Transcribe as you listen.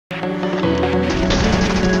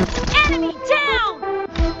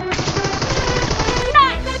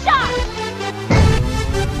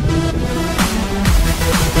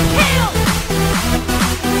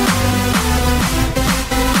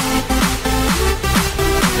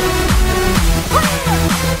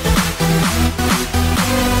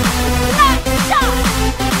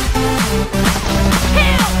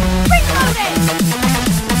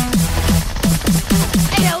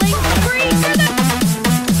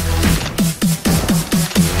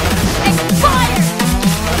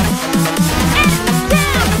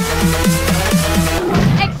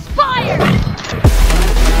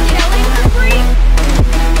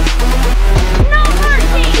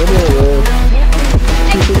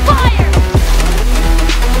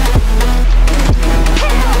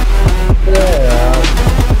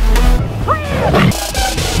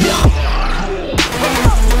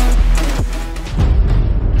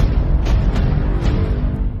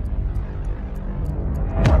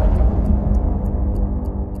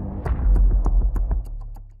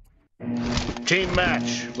Team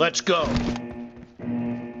match. Let's go.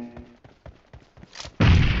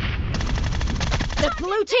 The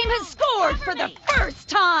blue team has scored for the first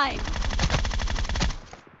time!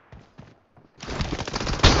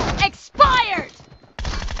 Expired!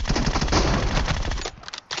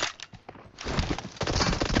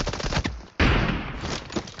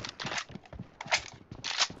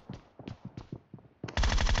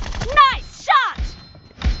 Nice shot!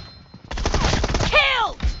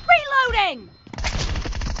 Killed! Reloading!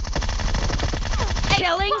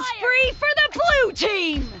 Killing spree for the blue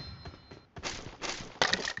team!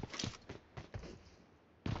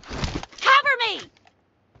 Cover me!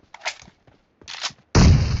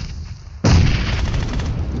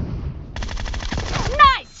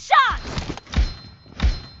 Nice shot!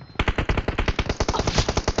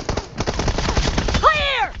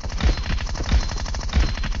 Clear!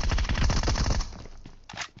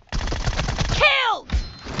 Killed!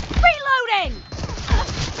 Reloading!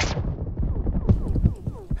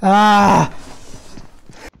 Ah!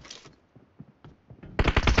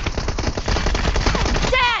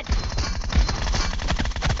 Dead!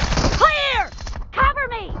 Clear! Cover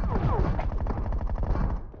me!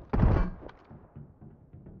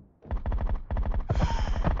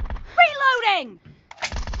 Reloading!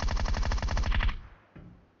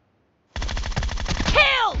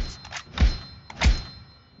 Killed!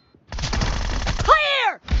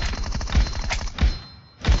 Clear!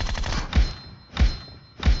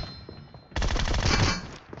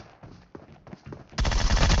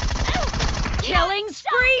 Killing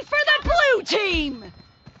spree for the blue team!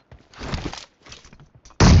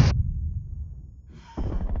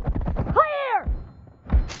 Clear!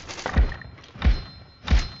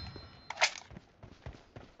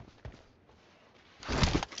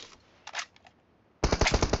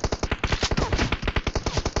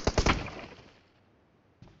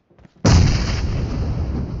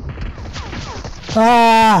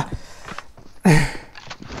 Ah!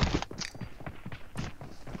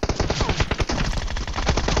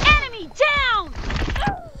 Enemy down!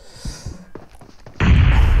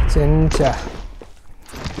 चिंचा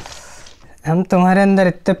हम तुम्हारे अंदर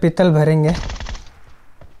इतने पीतल भरेंगे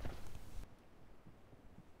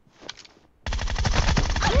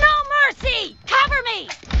No mercy! Cover me!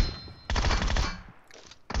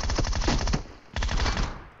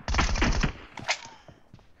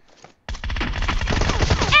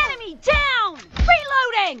 Enemy down!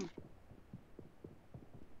 Reloading!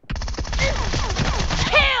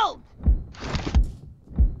 Killed!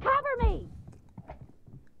 Cover me!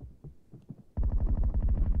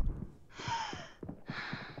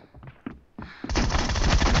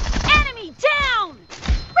 Enemy down!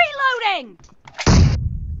 Reloading!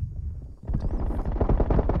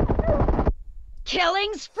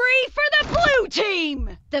 Killing spree for the blue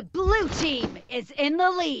team! The blue team is in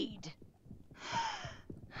the lead.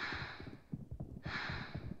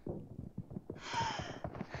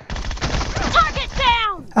 Target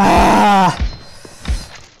down! ah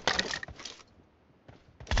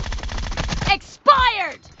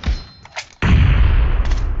Expired!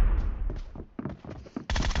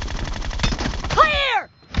 Clear!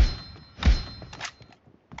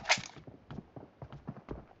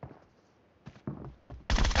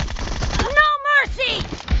 No mercy!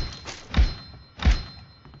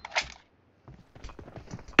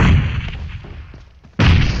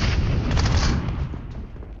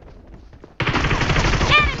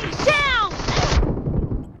 Enemy down!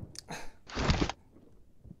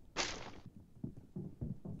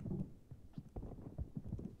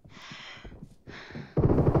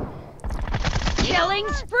 Killing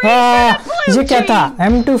spree ah for the blue ये क्या था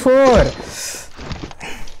team! M24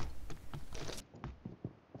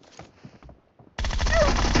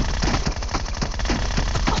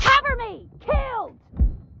 Cover me! Killed!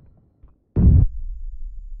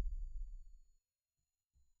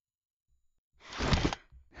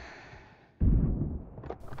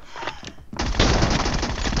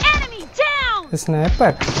 Enemy down!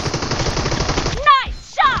 Sniper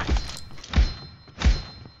Nice shot!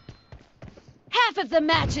 Half of the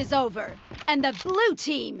match is over, and the blue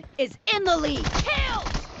team is in the lead. Killed!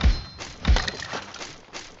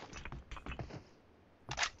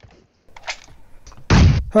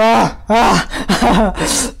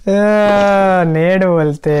 नेड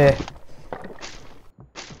बोलते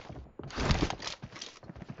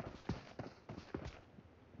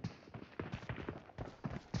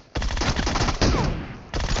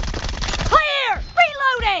Clear!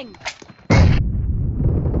 Reloading!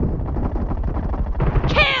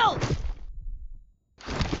 Killed!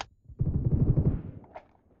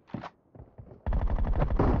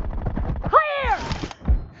 Clear!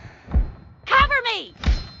 Cover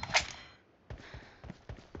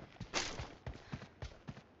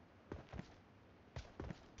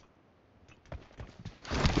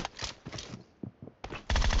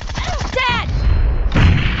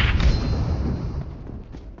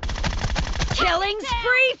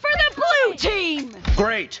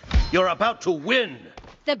Great! You're about to win!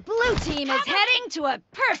 The blue team is heading to a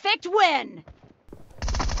perfect win!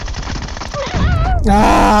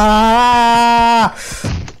 Ah!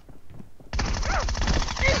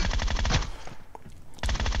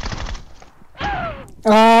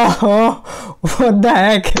 Oh, what the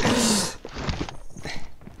heck?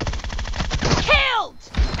 Killed!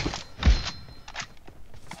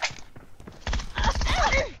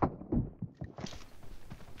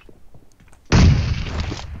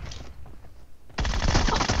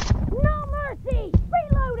 No mercy!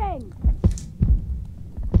 Reloading!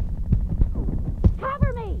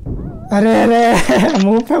 Cover me! अरे अरे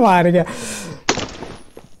मुंह पे मार गया.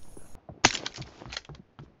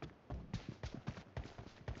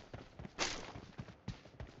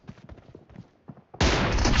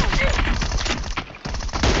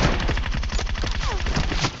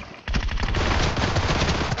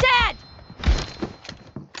 Dead!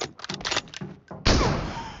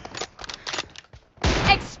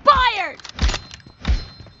 Expired!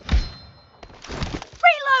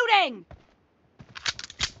 Reloading!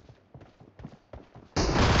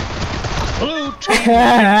 Blue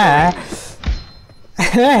team!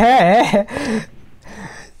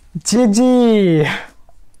 GG.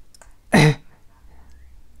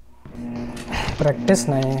 Practice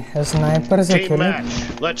नहीं sniper से Team खेले. match.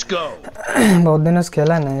 Let's go. बहुत दिनों से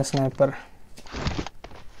खेला नहीं स्नाइपर.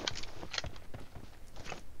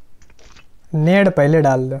 नेड पहले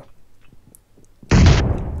डाल दो.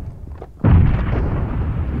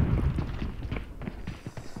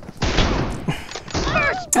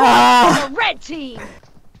 First blood for the red team!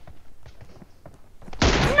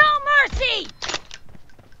 No mercy!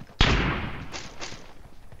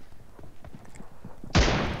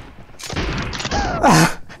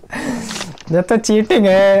 ये तो चीटिंग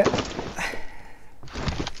है.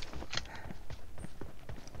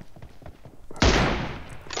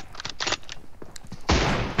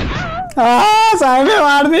 साहब ने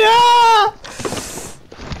मार दिया.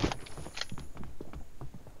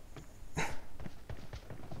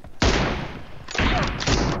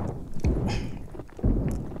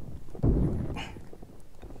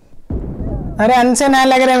 अरे अनसे ना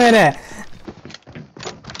लग रहे मेरे.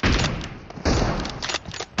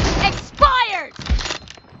 Expired!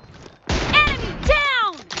 Enemy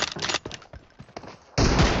down!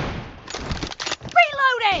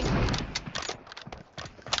 Reloading!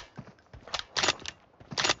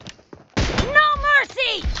 No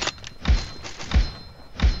mercy!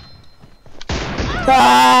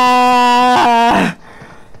 Ah!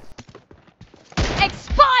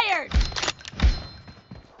 Expired!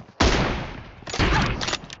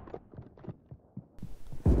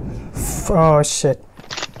 Oh shit.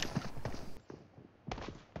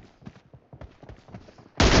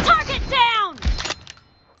 Target down!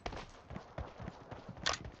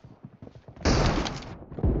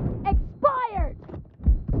 Expired!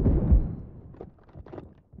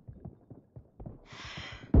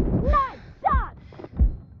 Nice shot!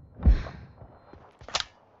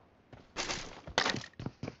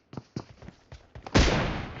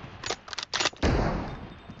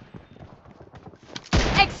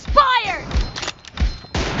 Expired!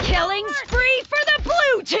 Killing spree for the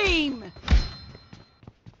blue team!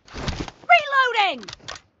 Reloading!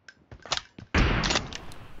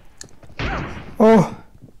 Oh.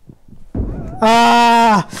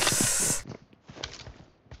 Ah.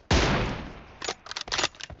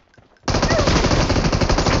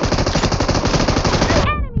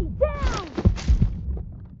 Enemy down!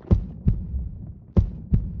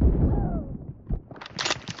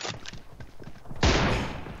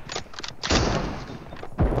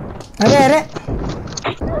 अरे अरे.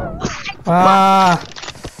 Ah.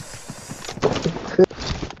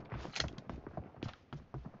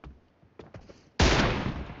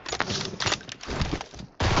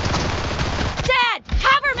 Dad,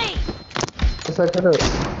 cover me! ऐसा करो.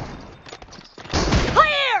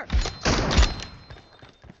 Clear!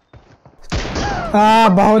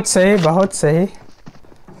 बहुत सही बहुत सही.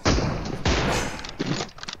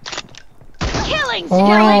 Killing spree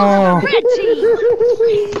for the red team!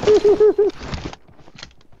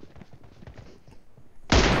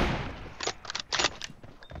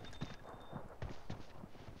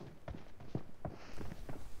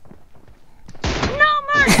 No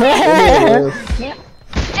mercy!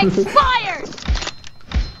 Expired!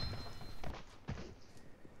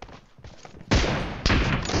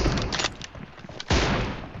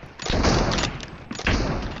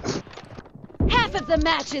 Half of the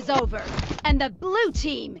match is over, and the blue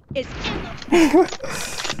team is in the...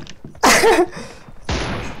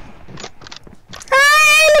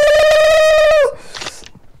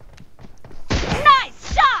 Nice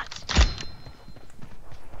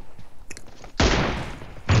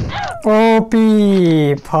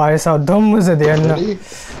OP भाई साहब धुम मुझे दिया ना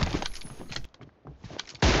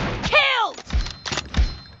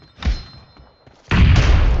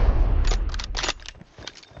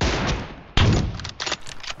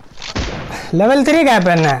लेवल 3 का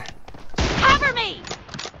पेन है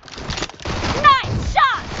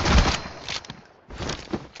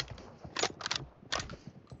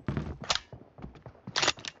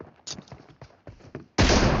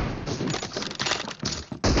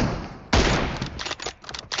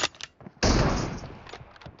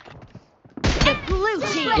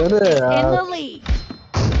in the lead.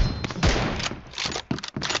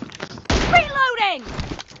 Reloading.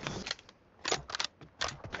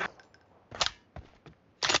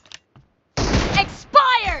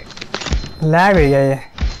 Expired. Lag हो गया ये.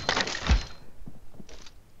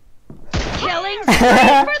 Killing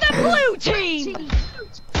spree for the blue team.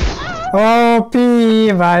 OP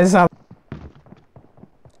भाई साहब.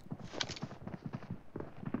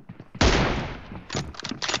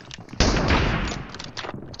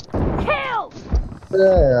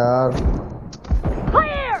 यार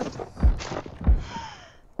Clear.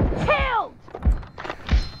 Killed.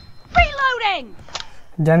 Reloading.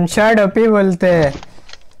 Jamshed OP बोलते हैं.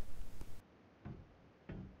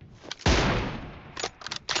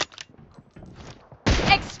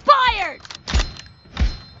 Expired.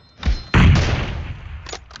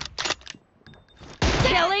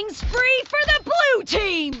 Killing spree for the blue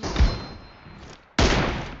team.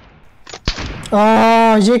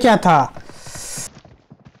 ये क्या था?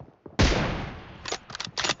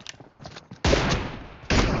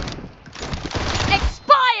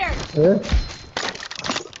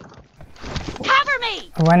 Cover me.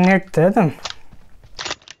 1 hit थे तुम.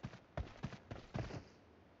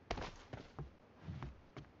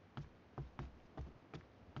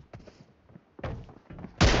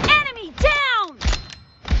 Enemy down.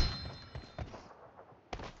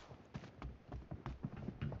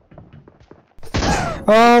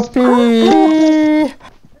 OP.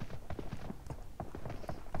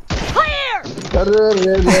 Clear.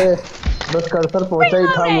 अरे बस कर्सर पहुंचा ही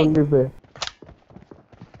था मुंडी पे.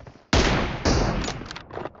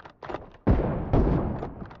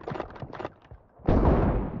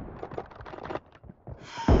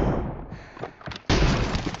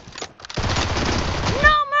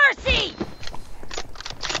 No mercy.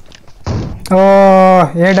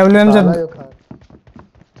 ये WM से.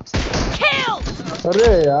 Killed. अरे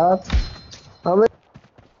यार हमें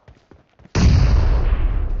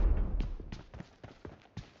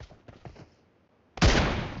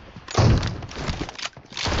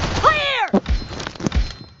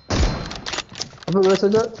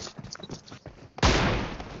मैसेज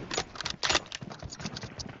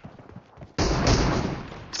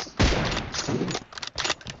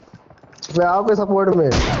मैं आपके सपोर्ट में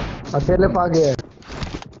अकेले पा गया.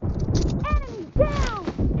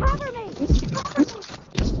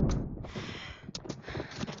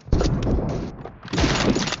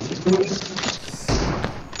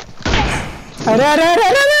 अरे अरे अरे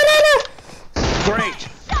अरे अरे. Great.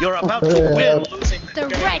 You're about to win. The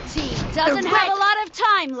red team doesn't have a lot of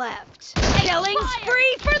time left. Killing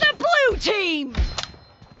spree for the blue team.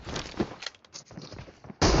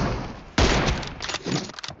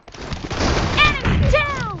 Enemy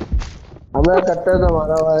down. हमें कट्टर से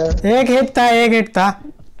मारा हुआ है. एक हिट था.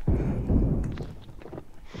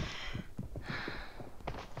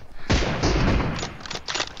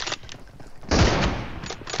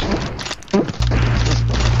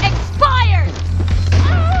 Expired.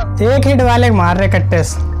 एक हिट वाले मार रहे कट्टे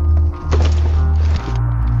से.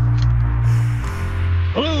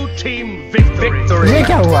 Blue team victory. ये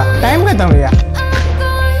क्या हुआ? टाइम खत्म हो गया.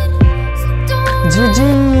 जी